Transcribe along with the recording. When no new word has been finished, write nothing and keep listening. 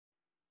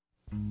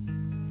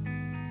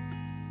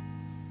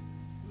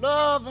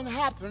love and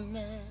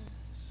happiness.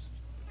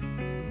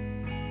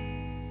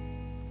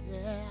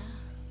 Yeah,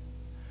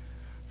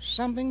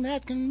 something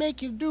that can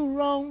make you do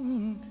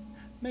wrong,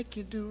 make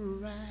you do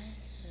right.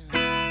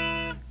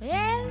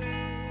 Yeah,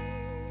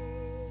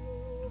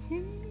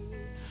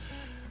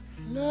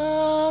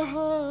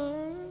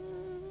 love.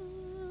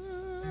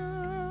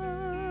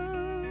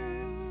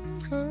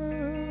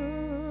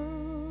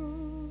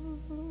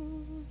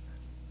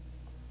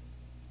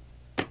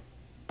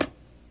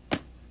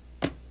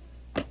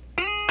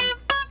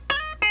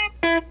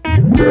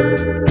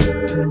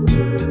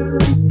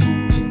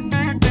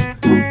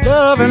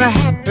 Love and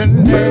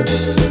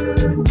happiness.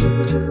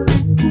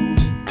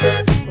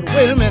 But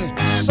wait a minute,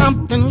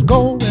 something's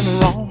going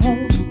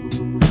wrong.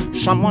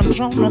 Someone's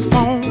on the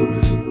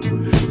phone,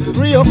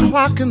 3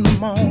 o'clock in the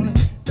morning.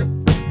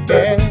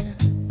 Yeah,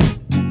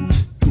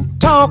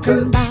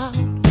 talking about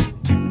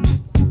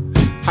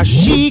how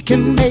she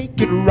can make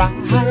it right.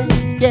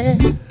 Yeah,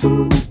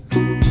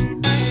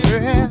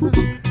 yeah.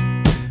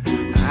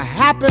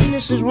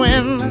 Happiness is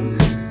when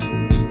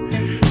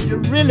you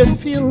really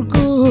feel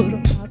good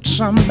about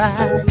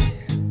somebody.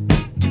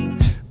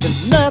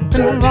 There's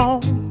nothing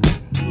wrong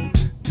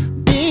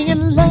being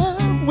in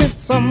love with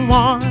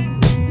someone.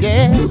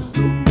 Yeah.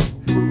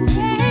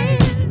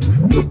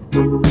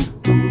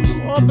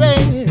 Oh,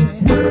 baby,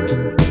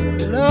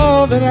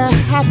 love and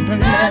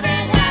happiness.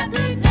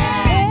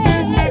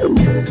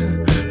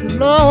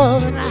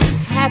 Love and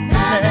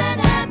happiness.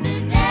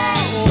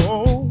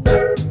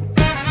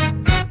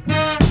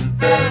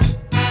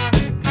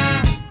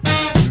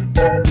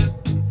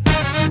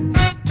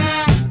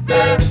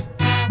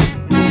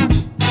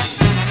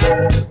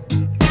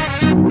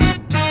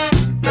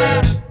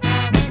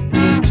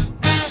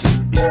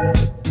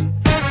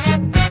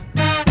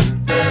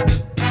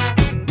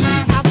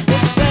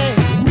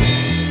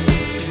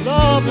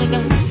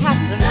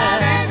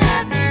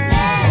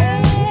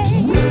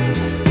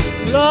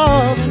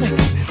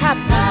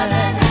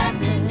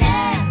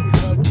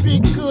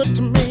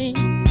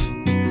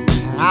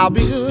 I'll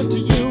be good to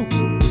you.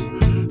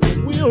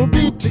 We'll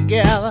be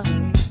together.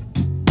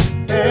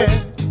 Yeah.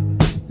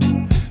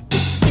 To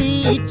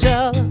see each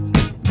other,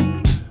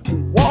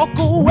 walk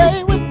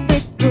away with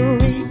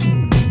victory.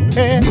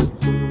 Yeah.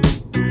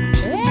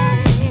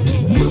 Yeah.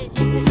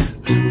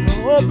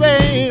 Oh,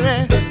 baby,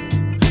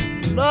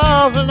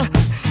 love and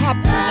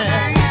happiness.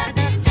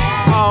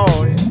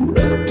 Oh,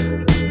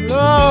 yeah.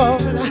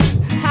 Love and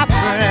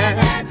happiness.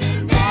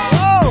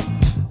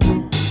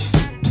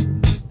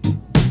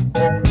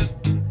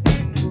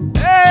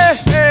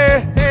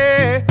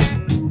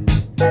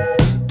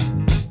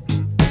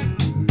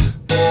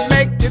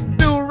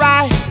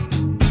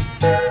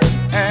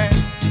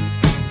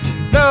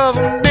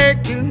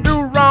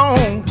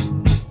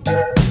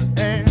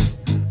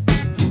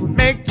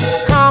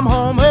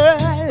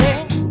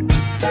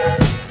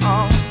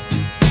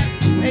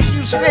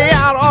 Stay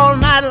out all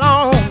night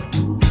long.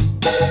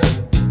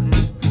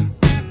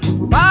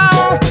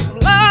 Oh,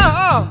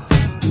 love.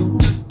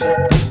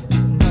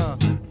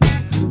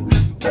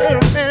 Wait a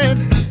minute.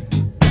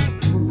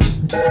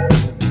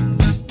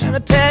 Let me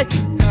tell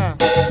you.